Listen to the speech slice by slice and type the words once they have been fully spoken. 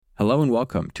Hello and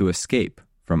welcome to Escape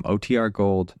from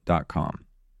OTRGold.com.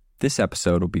 This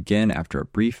episode will begin after a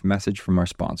brief message from our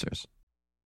sponsors.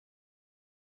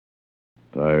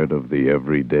 Tired of the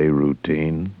everyday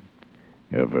routine?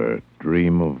 Ever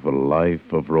dream of a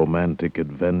life of romantic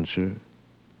adventure?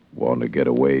 Want to get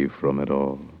away from it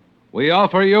all? We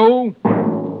offer you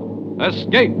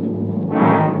Escape.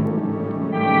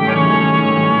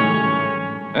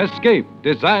 Escape,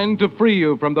 designed to free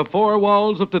you from the four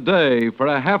walls of today for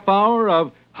a half hour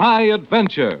of high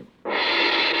adventure.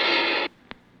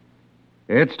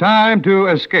 It's time to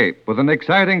escape with an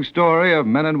exciting story of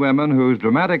men and women whose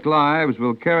dramatic lives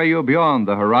will carry you beyond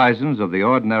the horizons of the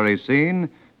ordinary scene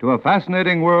to a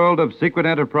fascinating world of secret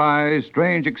enterprise,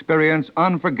 strange experience,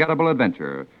 unforgettable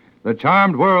adventure. The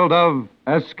charmed world of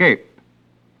Escape.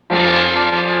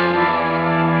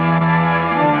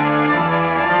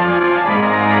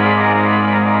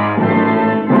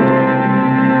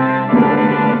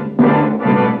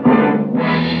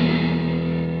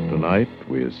 Tonight,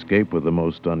 we escape with the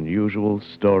most unusual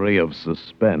story of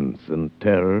suspense and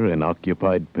terror in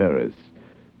occupied Paris,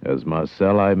 as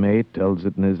Marcel Aimé tells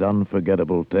it in his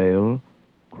unforgettable tale,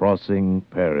 Crossing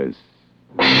Paris.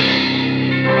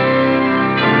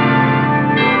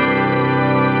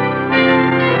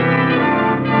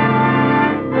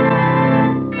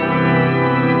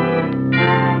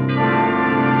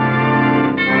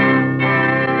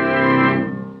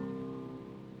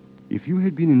 If you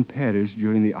had been in Paris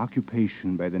during the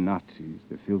occupation by the Nazis,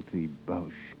 the filthy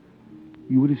Boche,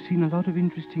 you would have seen a lot of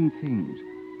interesting things.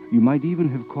 You might even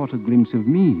have caught a glimpse of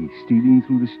me stealing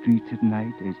through the streets at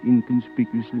night as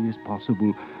inconspicuously as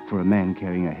possible for a man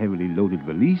carrying a heavily loaded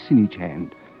valise in each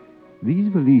hand. These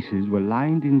valises were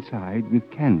lined inside with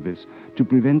canvas to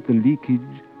prevent the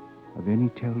leakage of any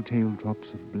telltale drops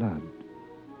of blood.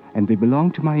 And they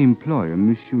belonged to my employer,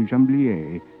 Monsieur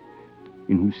Jamblier,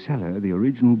 in whose cellar the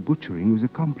original butchering was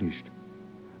accomplished.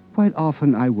 Quite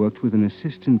often I worked with an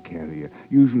assistant carrier,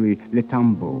 usually Le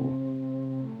Tambo.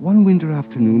 One winter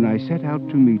afternoon I set out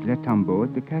to meet Le Tambo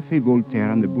at the Café Voltaire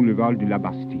on the Boulevard de la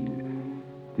Bastille.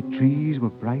 The trees were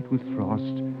bright with frost,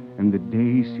 and the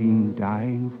day seemed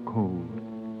dying of cold.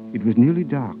 It was nearly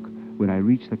dark when I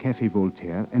reached the Café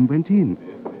Voltaire and went in.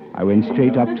 I went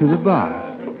straight up to the bar.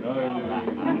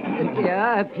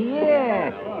 Yeah,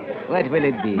 Pierre. What will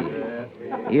it be?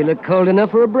 You look cold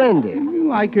enough for a brandy.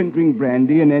 I can drink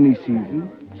brandy in any season.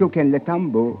 So can Le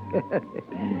Tambo.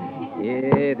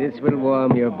 Yeah, this will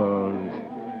warm your bones.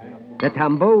 Le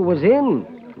Tambo was in.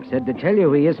 Said to tell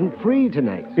you he isn't free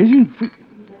tonight. Isn't free?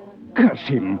 Curse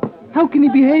him. How can he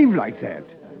behave like that?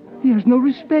 He has no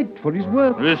respect for his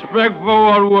work. Respect for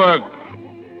what work?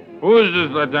 Who is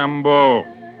this Le Tambo?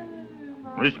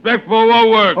 Respect for what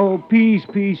work? Oh, peace,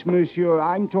 monsieur.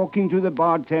 I'm talking to the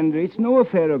bartender. It's no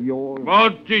affair of yours.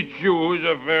 I'll teach you whose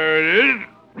affair it is.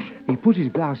 He put his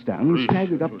glass down and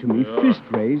staggered up to me, Yeah. fist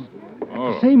raised. Oh.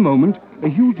 At the same moment, a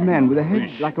huge man with a head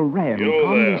Please. like a ram You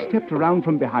calmly there. stepped around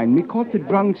from behind me, caught the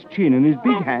drunk's chin in his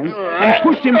big hand, and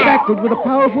pushed him backward with a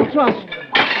powerful thrust.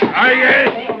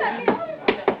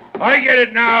 I get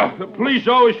it now. The police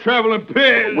always travel in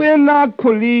pairs. We're not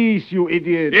police, you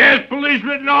idiot. Yes, police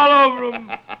written all over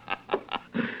them.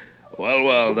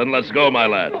 Well, then let's go, my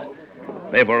lad.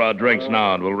 Pay for our drinks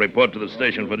now, and we'll report to the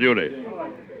station for duty.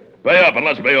 Pay up and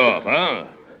let's be off, huh?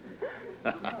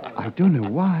 I don't know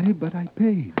why, but I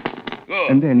paid.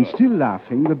 Good. And then, still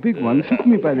laughing, the big one took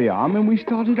me by the arm and we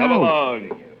started Come out.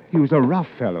 along. He was a rough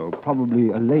fellow, probably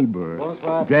a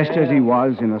laborer. Dressed as he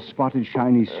was in a spotted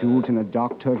shiny suit and a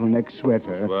dark turtleneck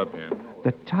sweater.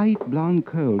 The tight blonde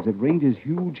curls that ringed his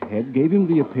huge head gave him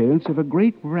the appearance of a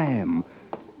great ram.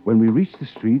 When we reached the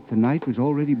street, the night was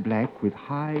already black with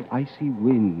high, icy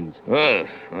winds. Well,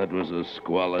 that was a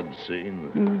squalid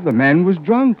scene. The man was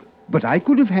drunk, but I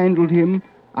could have handled him.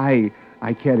 I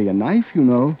carry a knife, you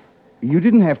know. You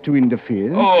didn't have to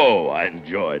interfere. Oh, I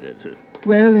enjoyed it.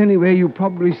 Well, anyway, you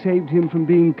probably saved him from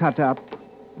being cut up.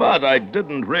 But I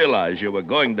didn't realize you were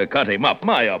going to cut him up.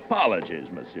 My apologies,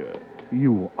 monsieur.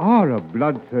 You are a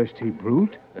bloodthirsty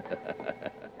brute.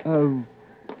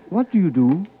 What do you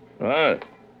do? What?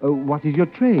 What is your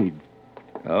trade?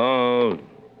 Oh,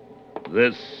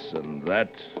 this and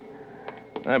that.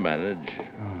 I manage.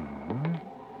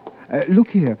 Look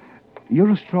here. You're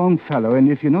a strong fellow,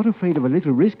 and if you're not afraid of a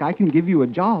little risk, I can give you a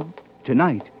job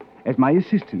tonight as my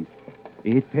assistant.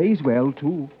 It pays well,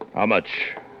 too. How much?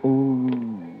 Oh,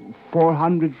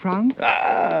 400 francs?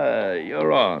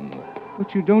 You're on.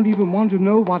 But you don't even want to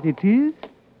know what it is?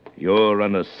 You're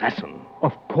an assassin.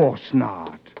 Of course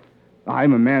not.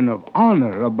 I'm a man of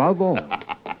honor above all.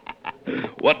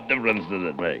 What difference does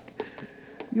it make?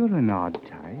 You're an odd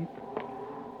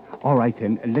type. All right,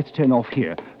 then. Let's turn off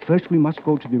here. First, we must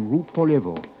go to the Rue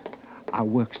Polevo. Our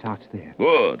work starts there.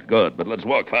 Good, good. But let's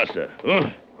walk faster.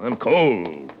 Ugh, I'm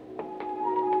cold.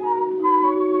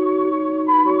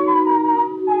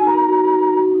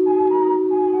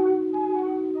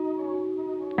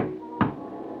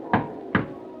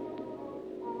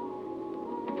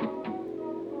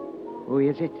 Who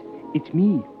is it? It's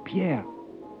me, Pierre.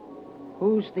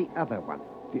 Who's the other one?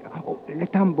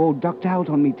 Letambo ducked out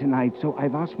on me tonight, so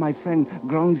I've asked my friend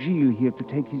Grand Gilles here to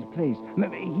take his place.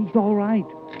 He's all right.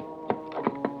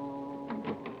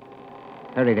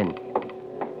 Hurry then.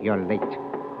 You're late.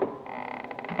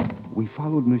 We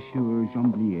followed Monsieur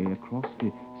Jamblier across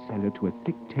the cellar to a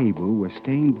thick table where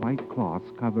stained white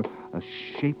cloths cover a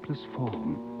shapeless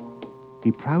form.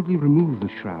 He proudly removed the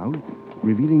shroud,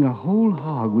 revealing a whole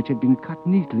hog which had been cut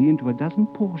neatly into a dozen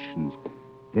portions.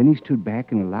 Then he stood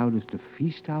back and allowed us to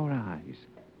feast our eyes.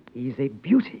 He's a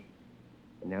beauty.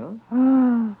 No?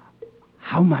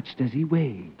 How much does he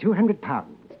weigh? 200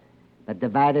 pounds. But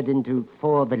divided into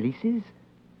 4 valises,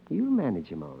 you'll manage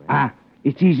him all right.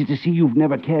 It's easy to see you've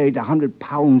never carried 100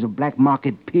 pounds of black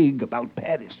market pig about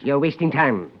Paris. You're wasting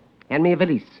time. Hand me a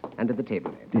valise under the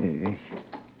table.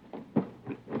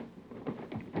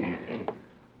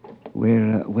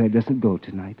 Where does it go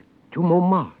tonight? To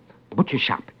Montmartre, butcher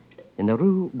shop, in the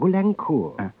Rue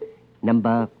Goulancourt,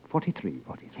 number 43.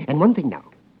 And one thing now.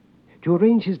 To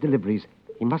arrange his deliveries,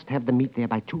 he must have the meat there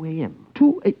by 2 a.m.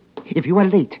 If you are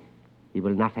late, he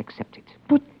will not accept it.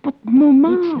 But,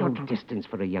 Mama... It's no distance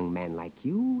for a young man like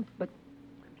you, but...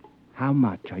 How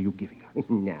much are you giving us?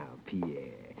 Now,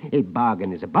 Pierre, a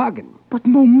bargain is a bargain. But,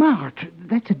 Montmartre,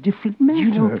 that's a different matter.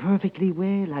 You know perfectly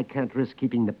well I can't risk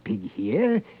keeping the pig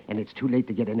here, and it's too late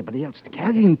to get anybody else to carry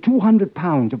it. Carrying 200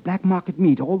 pounds of black market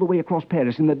meat all the way across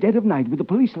Paris in the dead of night with the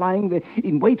police lying there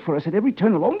in wait for us at every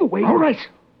turn along the way. All right.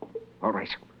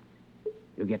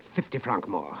 You get 50 francs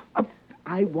more.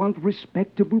 I want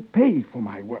respectable pay for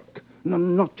my work. No,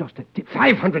 not just a tip.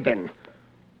 500 then.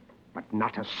 But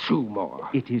not a sou more.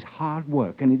 It is hard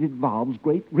work, and it involves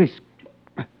great risk.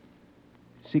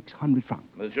 600 francs.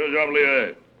 Monsieur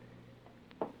Jamblier,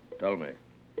 tell me,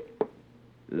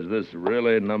 is this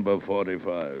really number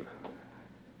 45?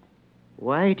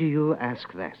 Why do you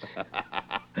ask that?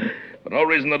 For no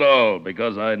reason at all,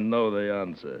 because I know the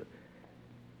answer.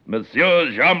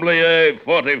 Monsieur Jamblier,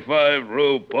 45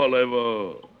 Rue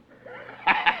Polevo.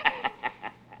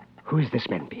 Who is this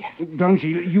man, Pierre?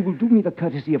 D'Angely, you will do me the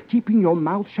courtesy of keeping your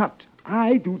mouth shut.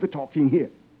 I do the talking here.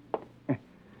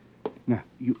 Now,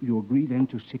 you agree then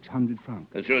to 600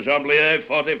 francs? Monsieur Jamblier,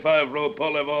 45 Rue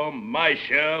Polevo, my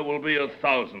share will be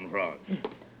 1,000 francs.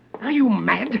 Are you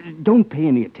mad? Don't pay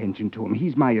any attention to him.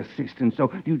 He's my assistant,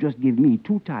 so you just give me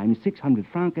 2 times 600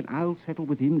 francs, and I'll settle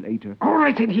with him later. All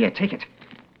right, then here, take it.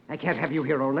 I can't have you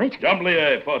here all night.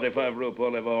 Jamblier, 45 Rue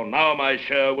Polevo, now my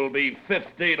share will be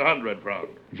 1,500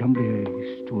 francs.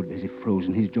 Jamblier stood as if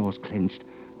frozen, his jaws clenched.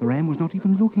 The ram was not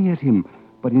even looking at him,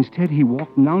 but instead he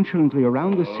walked nonchalantly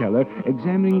around the cellar,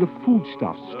 examining the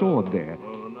foodstuffs stored there.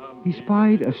 He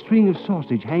spied a string of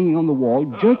sausage hanging on the wall,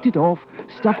 jerked it off,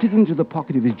 stuffed it into the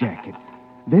pocket of his jacket.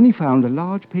 Then he found a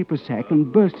large paper sack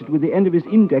and burst it with the end of his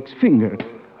index finger.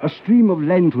 A stream of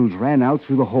lentils ran out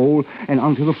through the hole and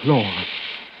onto the floor.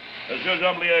 Monsieur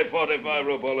Jamblier, 45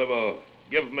 Rue Polevo,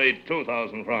 give me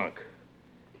 2,000 francs.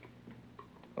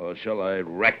 Or shall I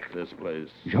wreck this place?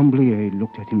 Jamblier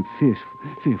looked at him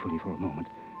fearfully for a moment.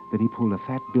 Then he pulled a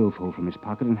fat billfold from his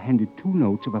pocket and handed 2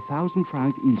 notes of 1,000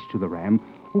 francs each to the ram,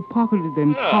 who pocketed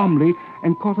them calmly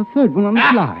and caught a third one on the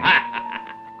fly.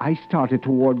 I started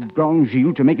toward Grand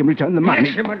Gilles to make him return the money.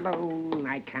 Leave him alone.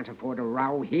 I can't afford a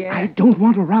row here. I don't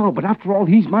want a row, but after all,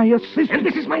 he's my assistant. And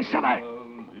this is my cellar.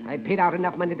 I paid out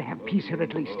enough money to have peace here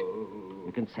at least.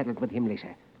 You can settle it with him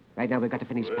later. Right now, we've got to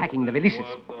finish packing the valises.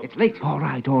 It's late. All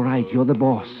right. You're the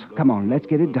boss. Come on, let's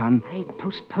get it done. I'd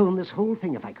postpone this whole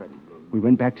thing if I could. We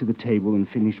went back to the table and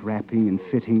finished wrapping and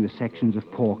fitting the sections of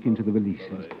pork into the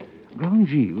valises. Grand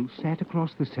Gilles sat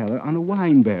across the cellar on a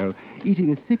wine barrel,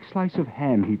 eating a thick slice of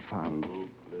ham he'd found.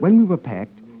 When we were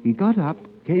packed, he got up,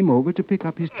 came over to pick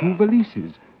up his 2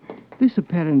 valises. This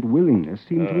apparent willingness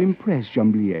seemed to impress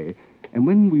Jamblier, and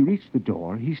when we reached the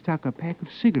door, he stuck a pack of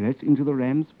cigarettes into the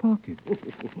ram's pocket.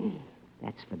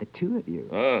 That's for the 2 of you.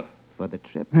 For the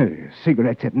trip.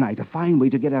 Cigarettes at night, a fine way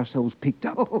to get ourselves picked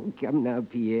up. Oh, come now,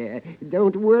 Pierre.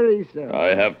 Don't worry so.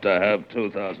 I have to have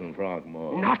 2,000 francs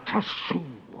more. Not a sou.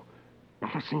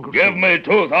 Not a single Give sou. me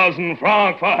 2,000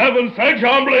 francs, for heaven's sake,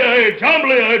 Jamblier!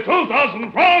 Jamblier,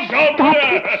 2,000 francs,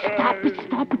 Jamblier!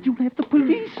 Stop it. You'll have the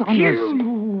police on us.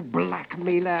 You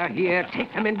blackmailer. Here,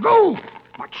 take them and go.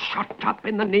 But shut up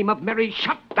in the name of Mary.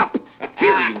 Shut up.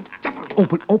 Here, you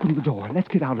open the door. Let's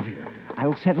get out of here.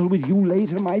 I'll settle with you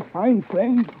later, my fine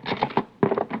friend.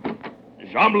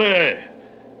 Chambly!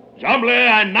 Chambly,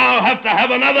 I now have to have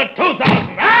another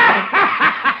 2,000.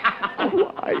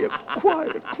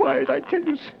 Quiet. I tell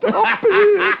you, stop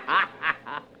it.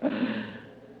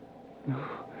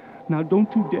 Now, don't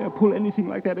you dare pull anything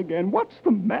like that again. What's the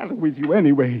matter with you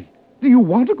anyway? Do you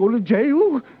want to go to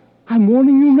jail? I'm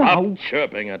warning you now. Stop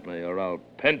chirping at me, or I'll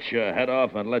pinch your head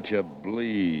off and let you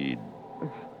bleed.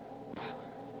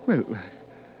 Well,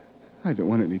 I don't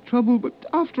want any trouble, but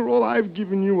after all, I've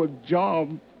given you a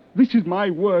job. This is my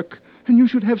work, and you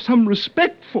should have some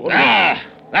respect for it.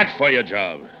 That's for your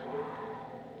job.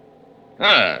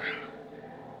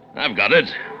 I've got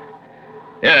it.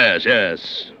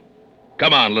 Yes.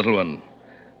 Come on, little one.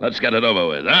 Let's get it over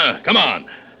with, huh? Come on.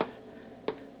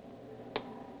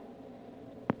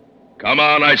 Come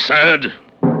on, I said.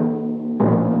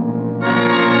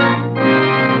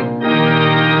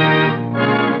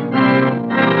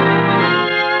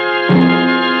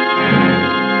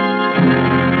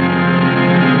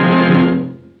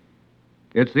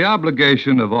 It's the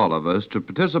obligation of all of us to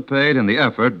participate in the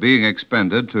effort being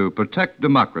expended to protect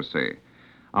democracy.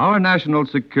 Our national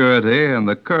security and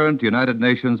the current United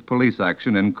Nations police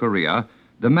action in Korea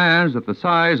demands that the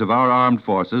size of our armed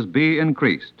forces be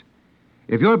increased.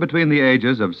 If you're between the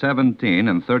ages of 17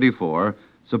 and 34,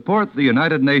 support the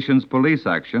United Nations police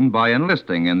action by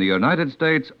enlisting in the United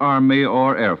States Army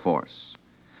or Air Force.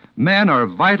 Men are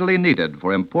vitally needed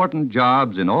for important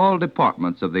jobs in all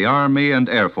departments of the Army and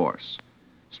Air Force.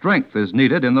 Strength is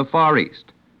needed in the Far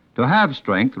East. To have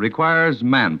strength requires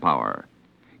manpower.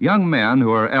 Young men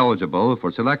who are eligible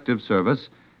for selective service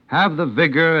have the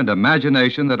vigor and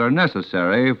imagination that are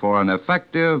necessary for an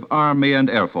effective Army and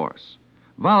Air Force.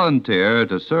 Volunteer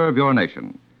to serve your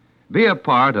nation. Be a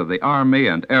part of the Army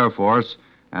and Air Force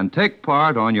and take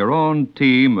part on your own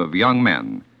team of young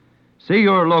men. See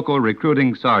your local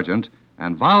recruiting sergeant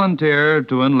and volunteer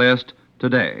to enlist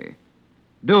today.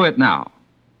 Do it now.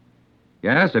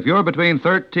 Yes, if you're between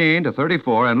 13 to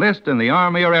 34, enlist in the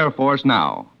Army or Air Force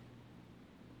now.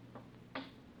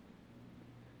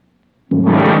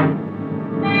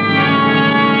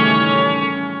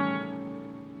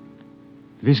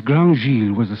 This Grand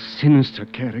Gilles was a sinister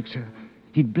character.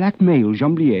 He'd blackmail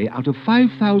Jamblier out of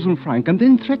 5,000 francs and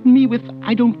then threaten me with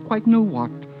I don't quite know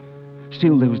what.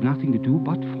 Still, there was nothing to do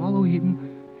but follow him.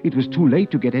 It was too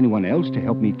late to get anyone else to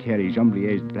help me carry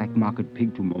Jamblier's black market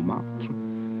pig to Montmartre.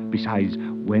 Besides,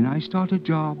 when I start a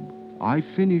job, I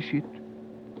finish it.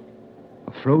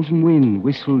 A frozen wind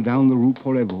whistled down the Rue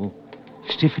Porevo,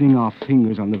 stiffening our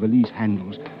fingers on the valise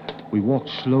handles. We walked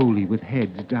slowly with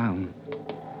heads down.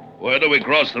 Where do we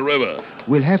cross the river?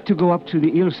 We'll have to go up to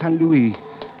the Ile Saint-Louis.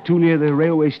 Too near the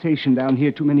railway station down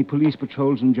here. Too many police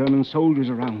patrols and German soldiers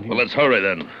around here. Well, let's hurry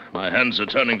then. My hands are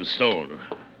turning to stone.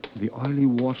 The oily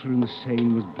water in the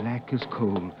Seine was black as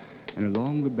coal, and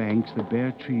along the banks the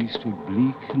bare trees stood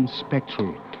bleak and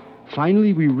spectral.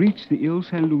 Finally, we reached the Ile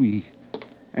Saint-Louis,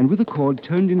 and with a cord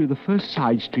turned into the first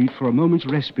side street for a moment's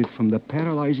respite from the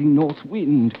paralyzing north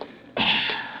wind.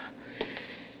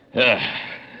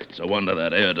 It's a wonder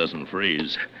that air doesn't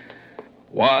freeze.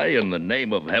 Why in the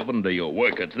name of heaven do you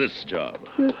work at this job?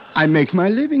 I make my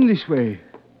living this way.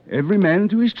 Every man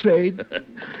to his trade.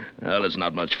 Well, it's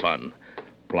not much fun.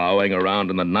 Plowing around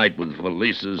in the night with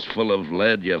valises full of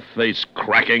lead, your face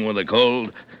cracking with the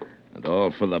cold, and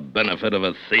all for the benefit of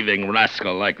a thieving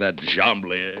rascal like that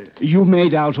Jamblier. You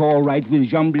made out all right with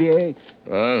Jamblier.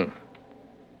 Huh?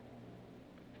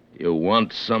 You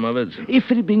want some of it?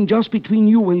 If it had been just between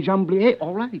you and Jamblier,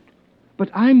 all right. But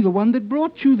I'm the one that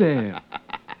brought you there.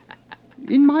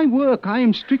 In my work, I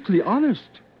am strictly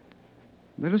honest.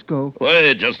 Let us go.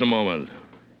 Wait just a moment.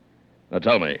 Now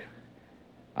tell me,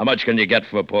 how much can you get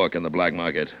for pork in the black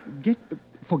market?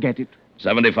 Forget it.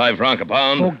 75 francs a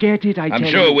pound? Forget it, I'm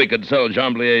sure we could sell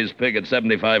Jamblier's pig at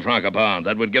 75 francs a pound.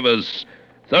 That would give us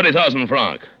 30,000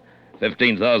 francs.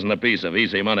 15,000 apiece of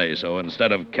easy money, so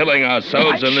instead of killing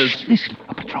ourselves in this... Listen,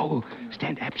 a patrol.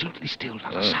 Stand absolutely still,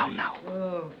 not a sound now.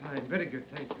 Oh, fine. Very good.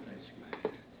 Thank you.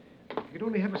 You could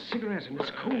only have a cigarette, and it's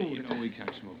cold. You know we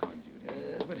can't smoke on duty.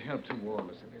 It would help to warm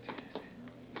us a bit.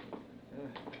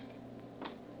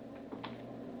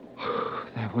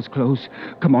 That was close.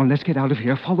 Come on, let's get out of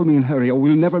here. Follow me and hurry, or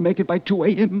we'll never make it by 2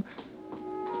 a.m.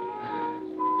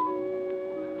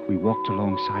 We walked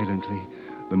along silently.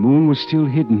 The moon was still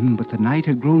hidden, but the night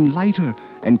had grown lighter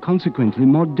and consequently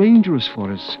more dangerous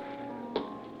for us.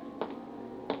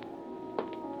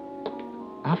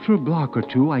 After a block or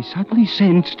two, I suddenly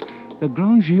sensed that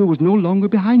Grand Gilles was no longer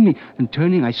behind me, and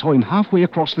turning, I saw him halfway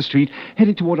across the street,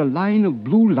 headed toward a line of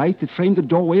blue light that framed the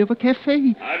doorway of a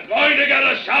cafe. I'm going to get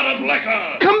a shot of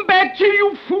liquor. Come back here,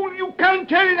 you fool! You can't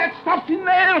carry that stuff in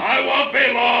there! I won't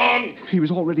be long. He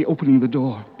was already opening the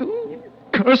door.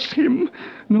 Curse him!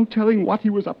 No telling what he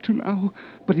was up to now.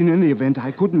 But in any event,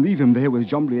 I couldn't leave him there with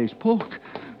Jamblier's pork.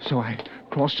 So I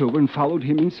crossed over and followed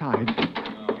him inside.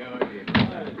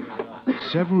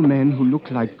 Several men who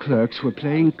looked like clerks were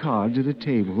playing cards at a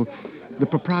table. The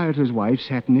proprietor's wife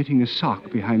sat knitting a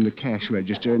sock behind the cash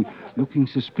register and looking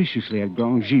suspiciously at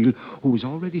Grand Gilles, who was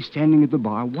already standing at the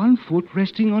bar, one foot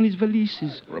resting on his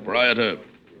valises. Proprietor,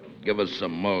 give us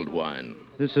some mulled wine.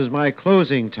 This is my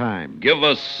closing time. Give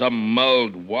us some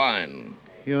mulled wine.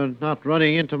 You're not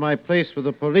running into my place with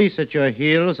the police at your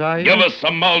heels, are you? Give us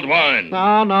some mulled wine.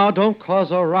 No, don't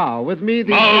cause a row. With me, the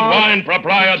Mulled wine,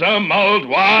 proprietor, mulled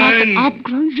wine. Shut up,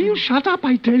 Grand Gilles, shut up,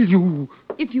 I tell you.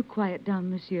 If you quiet down,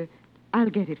 monsieur,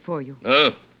 I'll get it for you.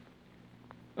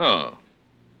 Oh.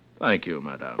 Thank you,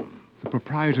 madame. The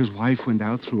proprietor's wife went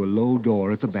out through a low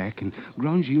door at the back, and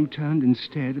Grand Gilles turned and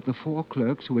stared at the four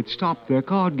clerks who had stopped their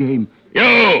card game.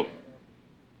 You!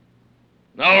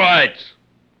 All right.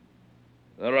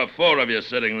 There are four of you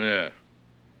sitting there.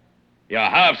 You're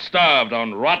half-starved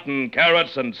on rotten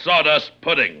carrots and sawdust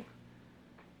pudding.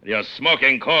 You're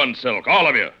smoking corn silk, all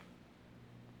of you.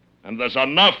 And there's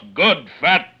enough good,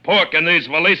 fat pork in these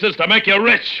valises to make you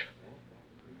rich.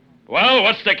 Well,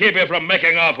 what's to keep you from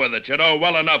making off with it? You know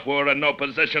well enough we're in no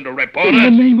position to report In it.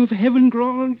 the name of heaven,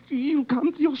 Grand Gilles,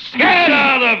 come to your senses. Get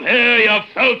out of here, you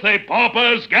filthy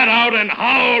paupers! Get out and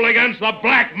howl against the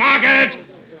black market!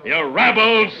 You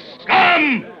rebels,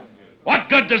 scum! What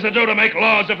good does it do to make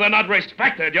laws if they're not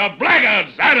respected? You're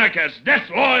blackguards, anarchists,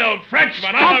 disloyal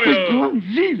Frenchmen, all Stop of it, you! Grand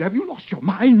Gilles, have you lost your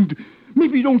mind?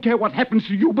 Maybe you don't care what happens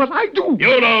to you, but I do.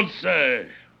 You don't say.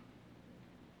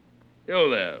 You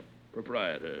there,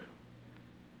 proprietor.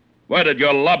 Where did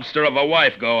your lobster of a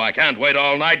wife go? I can't wait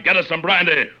all night. Get us some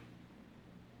brandy.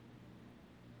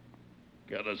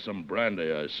 Get us some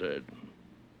brandy, I said.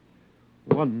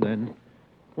 One, then.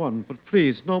 One, but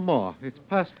please, no more. It's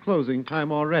past closing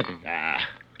time already.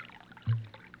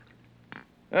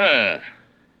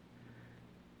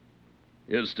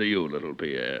 Here's to you, little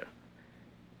Pierre.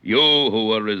 You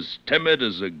who are as timid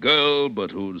as a girl,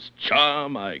 but whose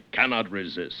charm I cannot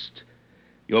resist.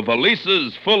 Your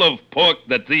valises full of pork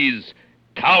that these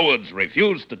cowards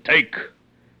refuse to take,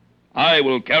 I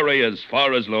will carry as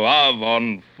far as Le Havre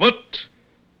on foot,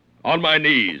 on my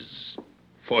knees,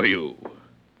 for you.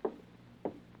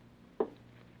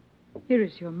 Here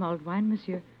is your mulled wine,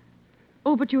 monsieur.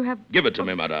 Oh, but you have... Give it to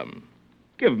me, madame.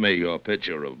 Give me your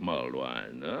pitcher of mulled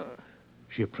wine, huh?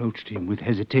 She approached him with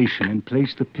hesitation and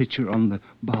placed the pitcher on the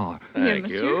bar. Thank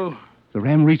you. The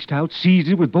ram reached out, seized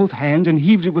it with both hands, and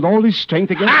heaved it with all his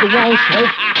strength against the wall shelf,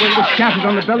 where it was shattered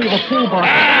on the belly of a full bar.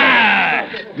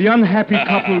 The unhappy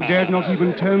couple dared not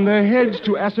even turn their heads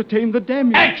to ascertain the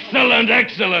damage. Excellent,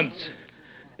 excellent.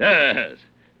 Yes.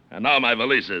 And now my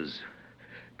valises.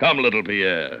 Come, little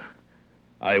Pierre.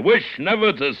 I wish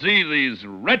never to see these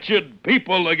wretched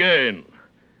people again.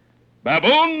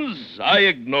 Baboons, I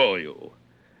ignore you.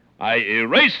 I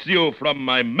erase you from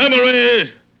my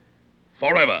memory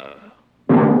forever.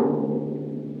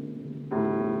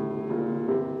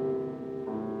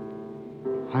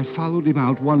 I followed him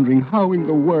out, wondering how in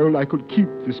the world I could keep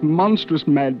this monstrous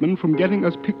madman from getting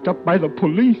us picked up by the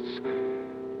police.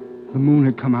 The moon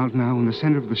had come out now, and the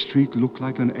center of the street looked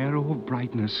like an arrow of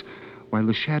brightness, while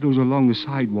the shadows along the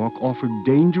sidewalk offered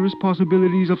dangerous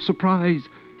possibilities of surprise.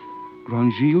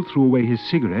 Grand Gilles threw away his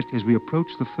cigarette as we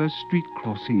approached the first street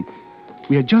crossing.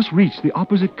 We had just reached the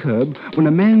opposite curb when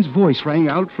a man's voice rang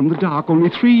out from the dark only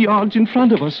 3 yards in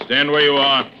front of us. Stand where you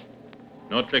are.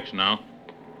 No tricks now.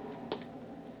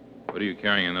 What are you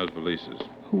carrying in those valises?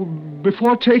 Oh,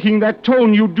 before taking that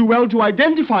tone, you'd do well to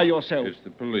identify yourself. It's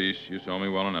the police. You saw me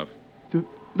well enough.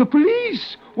 The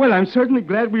police? Well, I'm certainly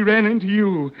glad we ran into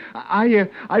you.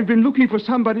 I've been looking for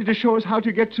somebody to show us how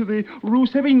to get to the Rue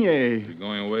Sévigné. You're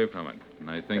going away from it,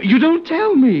 and I think... You don't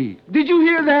tell me. Did you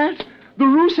hear that? The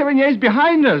Rue Sévigné is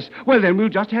behind us. Well, then we'll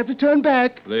just have to turn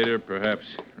back. Later, perhaps.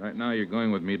 Right now, you're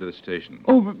going with me to the station.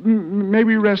 Oh,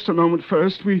 maybe rest a moment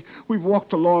first. We've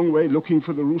walked a long way looking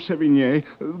for the Rue Sévigné.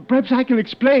 Perhaps I can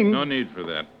explain. No need for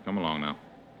that. Come along now.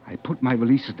 I put my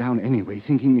valises down anyway,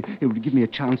 thinking it would give me a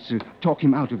chance to talk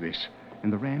him out of this.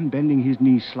 And the ram, bending his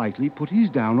knees slightly, put his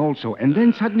down also, and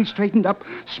then suddenly straightened up,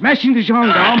 smashing the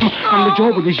gendarme on the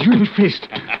jaw with his huge fist.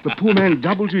 The poor man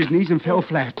doubled to his knees and fell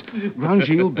flat. Grand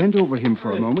Gilles bent over him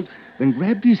for a moment, then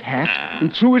grabbed his hat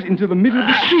and threw it into the middle of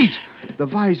the street. The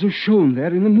visor shone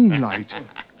there in the moonlight.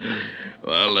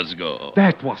 Well, let's go.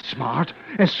 That was smart.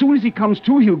 As soon as he comes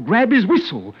to, he'll grab his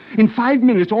whistle. In 5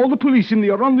 minutes, all the police in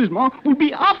the arrondissement will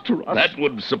be after us. That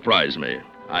would surprise me.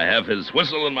 I have his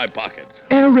whistle in my pocket.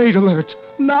 Air raid alert.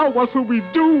 Now what will we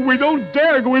do? We don't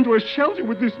dare go into a shelter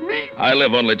with this meat. I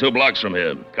live only 2 blocks from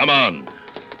here. Come on.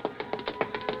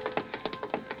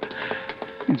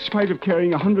 In spite of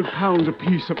carrying 100 pounds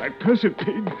apiece of that cursed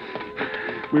pig,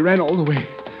 we ran all the way.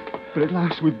 But at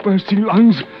last, with bursting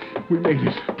lungs, we made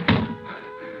it.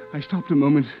 I stopped a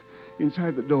moment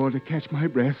inside the door to catch my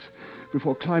breath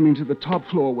before climbing to the top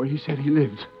floor where he said he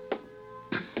lived.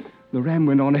 The ram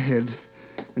went on ahead,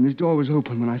 and his door was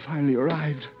open when I finally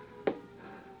arrived.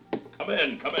 Come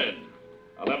in, come in.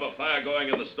 I'll have a fire going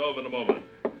in the stove in a moment.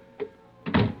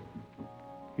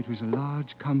 It was a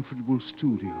large, comfortable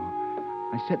studio.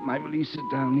 I set my valises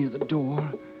down near the door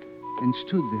and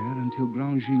stood there until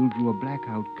Grandgilles drew a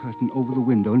blackout curtain over the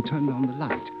window and turned on the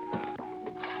light.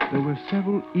 There were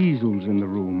several easels in the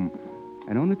room,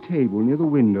 and on a table near the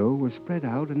window were spread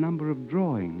out a number of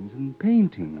drawings and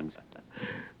paintings.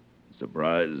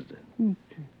 Surprised?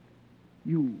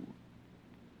 You're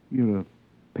a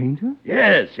painter?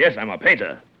 Yes, I'm a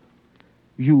painter.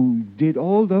 You did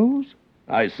all those?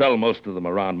 I sell most of them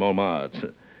around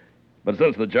Montmartre. But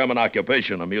since the German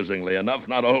occupation, amusingly enough,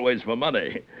 not always for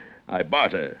money, I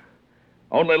barter.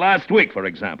 Only last week, for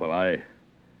example, I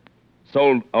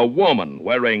sold a woman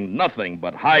wearing nothing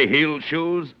but high-heeled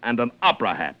shoes and an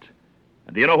opera hat.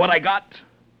 And do you know what I got?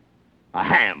 A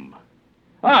ham.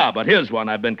 But here's one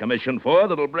I've been commissioned for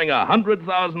that'll bring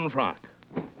 100,000 francs.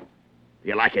 Do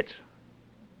you like it?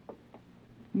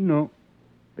 No.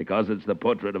 Because it's the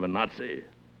portrait of a Nazi?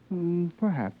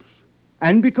 Perhaps.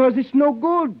 And because it's no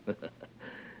good.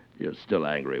 You're still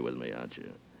angry with me, aren't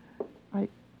you?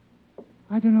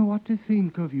 I don't know what to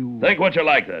think of you. Think what you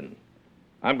like, then.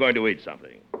 I'm going to eat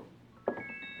something.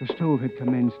 The stove had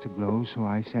commenced to glow, so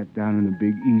I sat down in a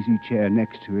big easy chair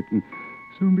next to it and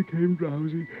soon became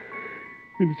drowsy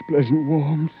in its pleasant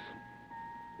warmth.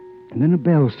 And then a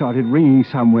bell started ringing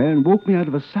somewhere and woke me out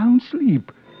of a sound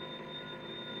sleep.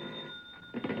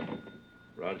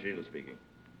 Grandgilles speaking.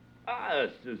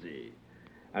 Susie.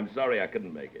 I'm sorry I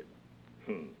couldn't make it.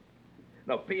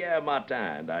 No, Pierre Martin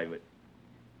and I would...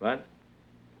 What?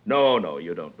 No,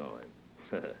 you don't know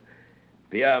him.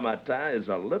 Pierre Martin is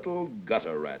a little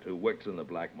gutter rat who works in the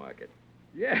black market.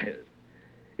 Yes.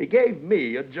 He gave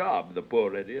me a job, the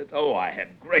poor idiot. Oh, I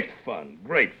had great fun.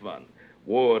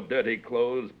 Wore dirty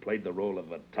clothes, played the role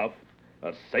of a tough,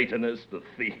 a Satanist, a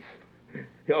thief.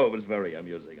 Oh, it was very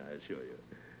amusing, I assure you.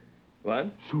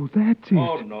 What? So that's it.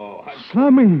 Oh, no.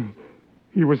 Slumming.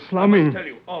 He was slumming. I must tell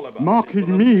you all about mocking it.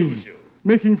 me.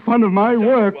 Making fun of my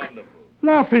work. Wonderful.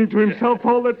 Laughing to himself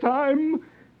all the time.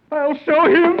 I'll show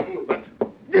him.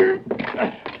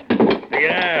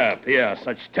 Pierre,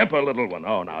 such temper, little one.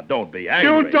 Oh, now, don't be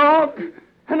angry. You dog!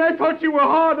 And I thought you were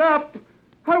hard up.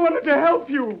 I wanted to help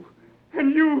you.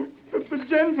 And you, the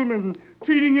gentleman,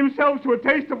 treating himself to a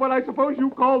taste of what I suppose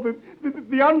you call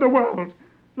the underworld.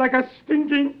 Like a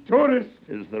stinking tourist.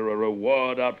 Is there a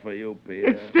reward out for you,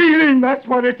 Pierre? It's stealing, that's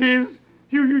what it is.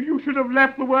 You should have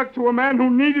left the work to a man who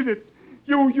needed it.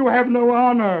 You have no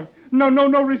honor.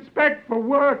 No respect for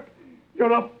work.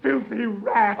 You're a filthy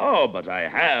rat. Oh, but I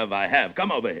have.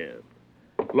 Come over here.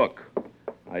 Look,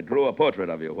 I drew a portrait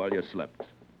of you while you slept.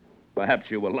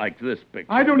 Perhaps you will like this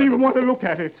picture. I don't even want to look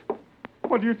at it.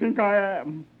 What do you think I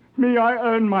am? Me, I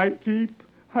earn my keep.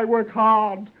 I work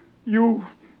hard. You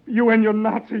and your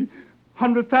Nazi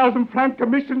 100,000 franc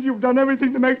commissions, you've done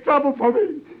everything to make trouble for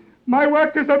me. My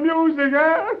work is amusing,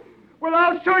 eh? Well,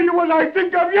 I'll show you what I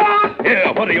think of you!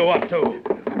 Here, what are you up to?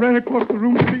 I ran across the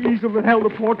room to the easel that held the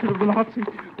portrait of the Nazi,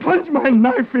 plunged my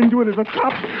knife into it as a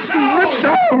top, and ripped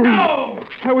down. No!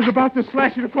 I was about to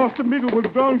slash it across the middle when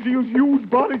Grandgilles' huge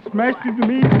body smashed into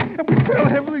me, and we fell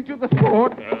heavily to the floor.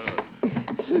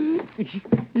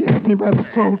 He had me by the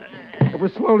throat. I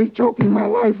was slowly choking my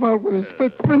life out with his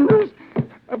thick fingers.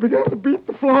 I began to beat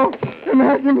the floor in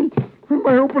agony with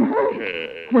my open hand,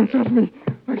 when suddenly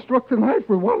I struck the knife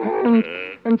with one hand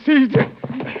and seized it.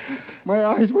 My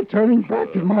eyes were turning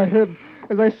back in my head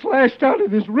as I slashed out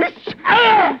at his wrists.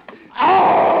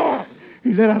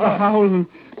 He let out a howl and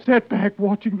sat back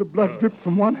watching the blood drip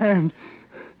from one hand.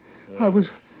 I was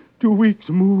too weak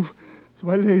to move, so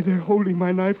I lay there holding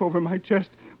my knife over my chest,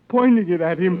 pointing it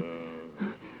at him.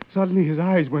 Suddenly his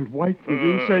eyes went white with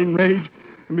insane rage,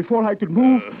 and before I could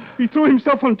move, he threw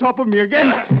himself on top of me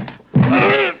again.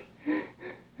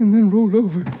 And then rolled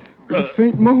over with a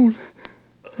faint moan.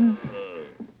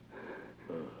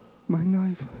 My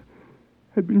knife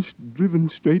had been driven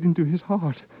straight into his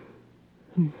heart.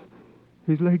 He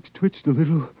His legs twitched a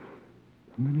little,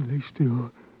 and then he lay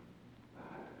still.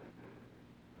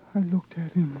 I looked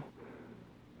at him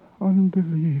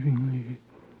unbelievingly.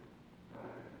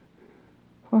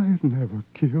 I had never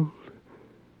killed.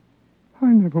 I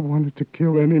never wanted to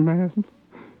kill any man.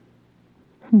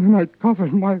 And then I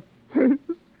covered my face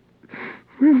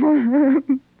with my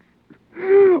hands.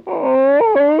 Oh!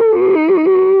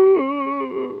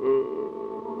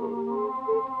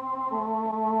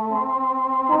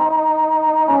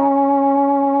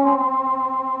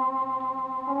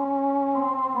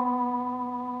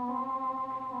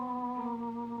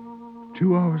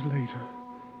 2 hours later,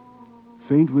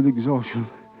 faint with exhaustion,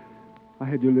 I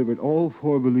had delivered all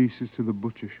 4 valises to the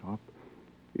butcher shop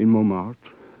in Montmartre.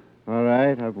 All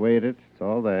right, I've weighed it. It's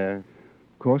all there.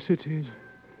 Of course it is.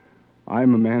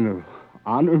 I'm a man of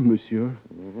honor, monsieur.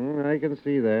 I can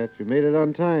see that. You made it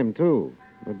on time, too.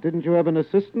 But didn't you have an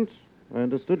assistant? I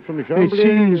understood from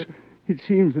Chamblier... It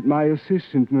seems that my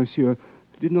assistant, monsieur,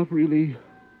 did not really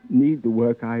need the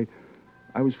work. I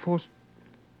was forced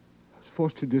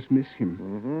to dismiss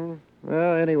him.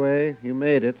 Well, anyway, you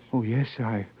made it. Oh, yes,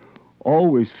 I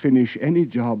always finish any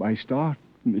job I start,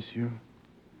 monsieur.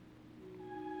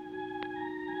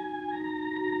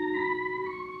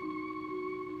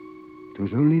 It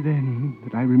was only then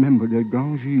that I remembered that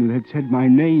Grand Gilles had said my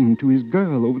name to his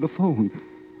girl over the phone,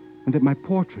 and that my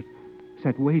portrait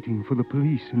sat waiting for the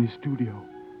police in his studio.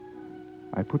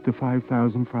 I put the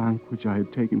 5,000 francs which I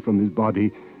had taken from his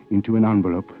body into an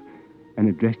envelope and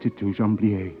addressed it to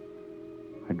Chamblier.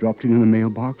 I dropped it in the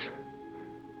mailbox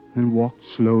and walked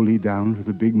slowly down to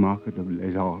the big market of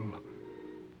Les Halles.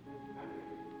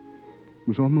 It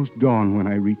was almost dawn when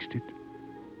I reached it,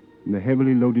 and the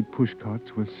heavily loaded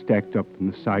pushcarts were stacked up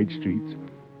in the side streets,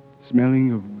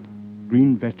 smelling of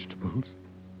green vegetables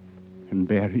and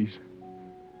berries.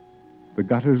 The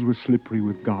gutters were slippery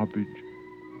with garbage,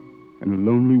 and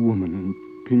a lonely woman in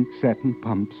pink satin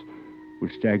pumps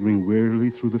was staggering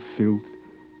wearily through the filth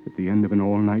at the end of an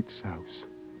all-night souse.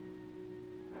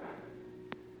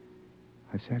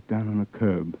 I sat down on a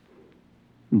curb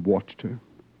and watched her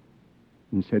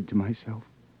and said to myself,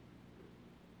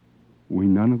 we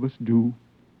none of us do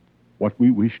what we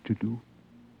wish to do.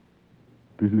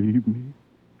 Believe me.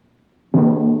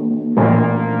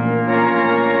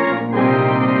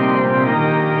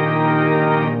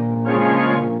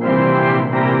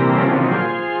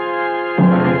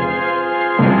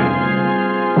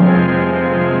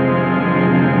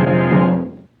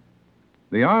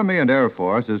 The Army and Air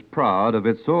Force is proud of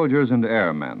its soldiers and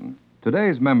airmen.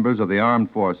 Today's members of the armed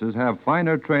forces have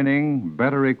finer training,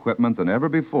 better equipment than ever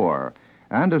before,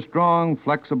 and a strong,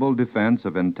 flexible defense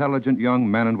of intelligent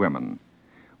young men and women.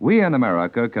 We in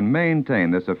America can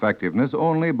maintain this effectiveness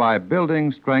only by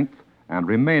building strength and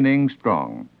remaining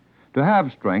strong. To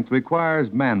have strength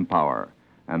requires manpower,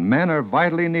 and men are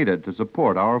vitally needed to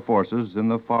support our forces in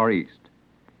the Far East.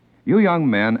 You young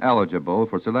men eligible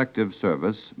for selective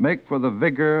service make for the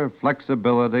vigor,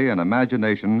 flexibility, and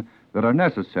imagination that are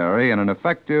necessary in an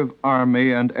effective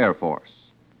Army and Air Force.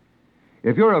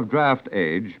 If you're of draft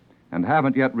age and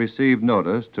haven't yet received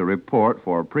notice to report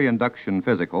for pre-induction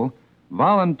physical,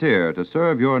 volunteer to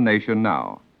serve your nation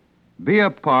now. Be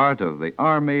a part of the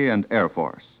Army and Air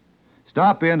Force.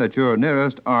 Stop in at your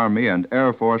nearest Army and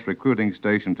Air Force recruiting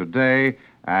station today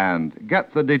and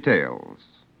get the details.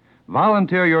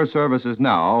 Volunteer your services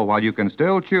now while you can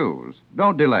still choose.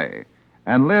 Don't delay.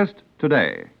 Enlist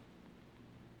today.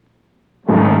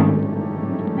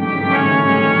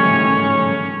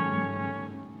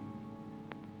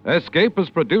 Escape is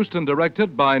produced and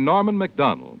directed by Norman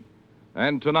MacDonald,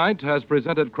 and tonight has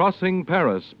presented Crossing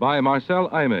Paris by Marcel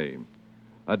Aimé.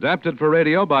 Adapted for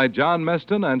radio by John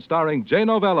Meston and starring Jay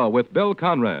Novella with Bill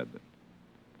Conrad.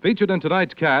 Featured in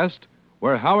tonight's cast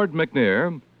were Howard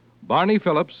McNear, Barney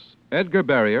Phillips, Edgar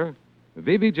Barrier,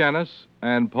 Vivi Janis,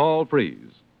 and Paul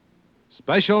Frees.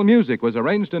 Special music was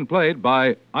arranged and played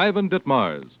by Ivan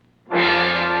Ditmars.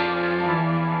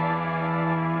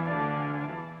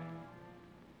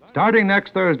 Starting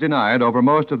next Thursday night over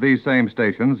most of these same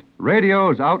stations,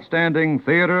 radio's outstanding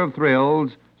theater of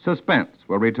thrills, Suspense,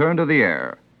 will return to the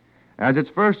air. As its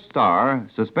first star,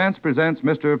 Suspense presents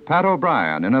Mr. Pat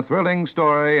O'Brien in a thrilling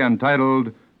story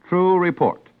entitled True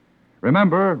Report.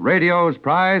 Remember, radio's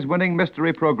prize-winning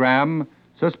mystery program,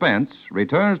 Suspense,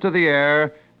 returns to the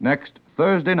air next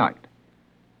Thursday night.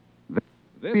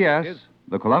 This is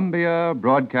the Columbia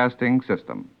Broadcasting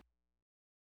System.